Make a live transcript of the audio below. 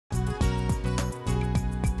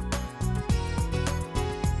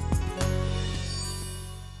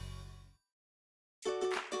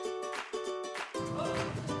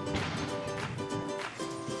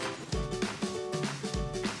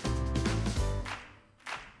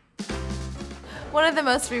One of the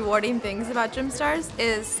most rewarding things about Gym Stars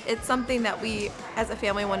is it's something that we as a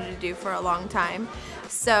family wanted to do for a long time.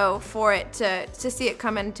 So for it to see it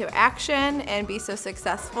come into action and be so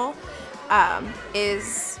successful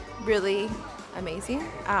is really amazing.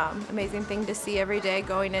 Amazing thing to see every day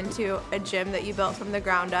going into a gym that you built from the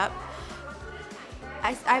ground up.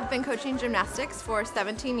 I've been coaching gymnastics for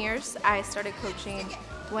 17 years. I started coaching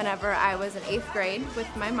whenever I was in 8th grade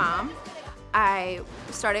with my mom. I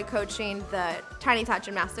started coaching the Tiny Tot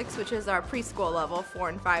Gymnastics, which is our preschool level, 4-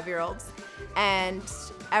 and 5-year-olds. And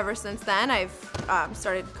ever since then, I've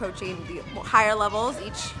started coaching the higher levels,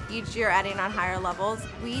 each year adding on higher levels.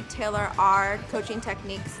 We tailor our coaching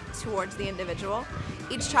techniques towards the individual.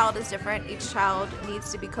 Each child is different. Each child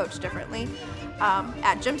needs to be coached differently.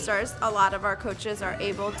 At Gym Stars, a lot of our coaches are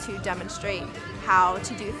able to demonstrate how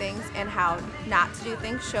to do things and how not to do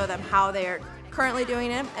things, show them how they're currently doing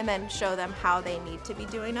them, and then show them how they need to be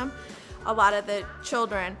doing them. A lot of the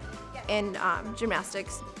children in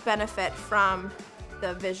gymnastics benefit from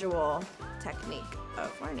the visual technique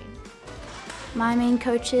of learning. My main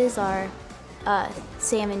coaches are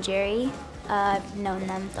Sam and Jerry. I've known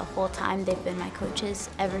them the whole time. They've been my coaches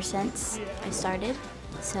ever since I started.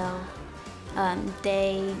 So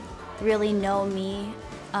they really know me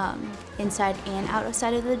inside and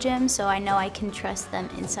outside of the gym, so I know I can trust them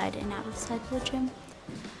inside and outside of the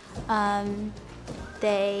gym.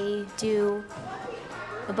 They do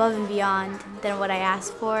above and beyond than what I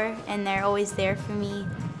ask for, and they're always there for me.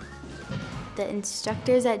 The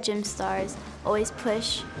instructors at Gym Stars always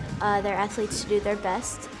push their athletes to do their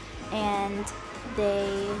best, and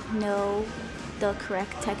they know the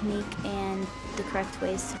correct technique and the correct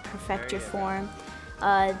ways to perfect your form.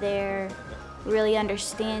 They're really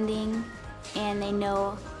understanding, and they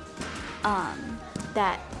know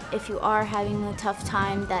that if you are having a tough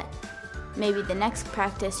time, that maybe the next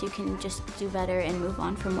practice you can just do better and move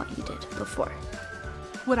on from what you did before.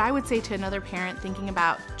 What I would say to another parent thinking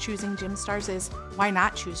about choosing Gym Stars is, why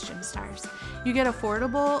not choose Gym Stars? You get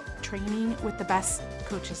affordable training with the best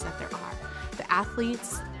coaches that there are. The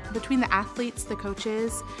athletes, between the athletes, the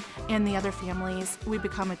coaches, and the other families, we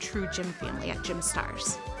become a true gym family at Gym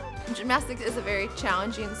Stars. Gymnastics is a very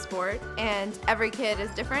challenging sport, and every kid is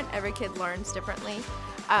different, every kid learns differently.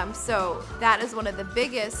 So that is one of the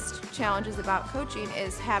biggest challenges about coaching,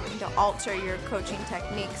 is having to alter your coaching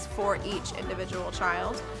techniques for each individual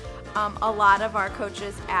child. A lot of our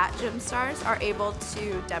coaches at Gym Stars are able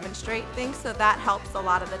to demonstrate things, so that helps a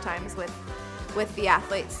lot of the times with the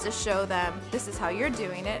athletes, to show them this is how you're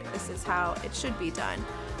doing it, this is how it should be done.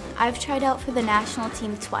 I've tried out for the national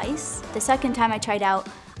team twice. The second time I tried out,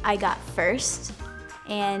 I got first,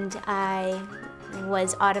 and I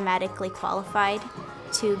was automatically qualified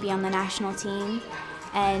to be on the national team.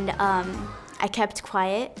 And I kept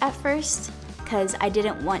quiet at first because I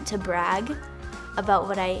didn't want to brag about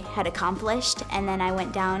what I had accomplished, and then I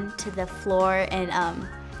went down to the floor and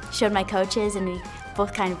showed my coaches, and we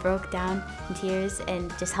both kind of broke down in tears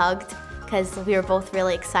and just hugged because we were both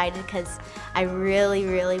really excited because I really,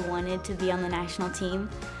 really wanted to be on the national team.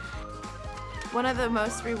 One of the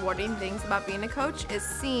most rewarding things about being a coach is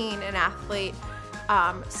seeing an athlete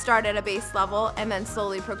start at a base level and then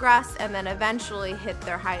slowly progress and then eventually hit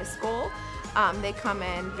their highest goal. They come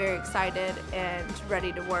in very excited and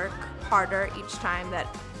ready to work harder each time that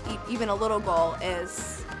even a little goal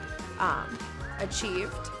is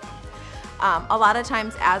achieved. A lot of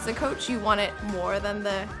times as a coach you want it more than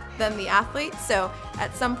the athlete, so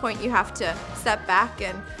at some point you have to step back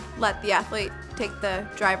and let the athlete take the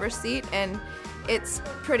driver's seat, and it's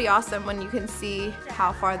pretty awesome when you can see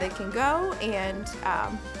how far they can go and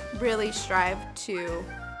really strive to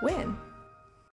win.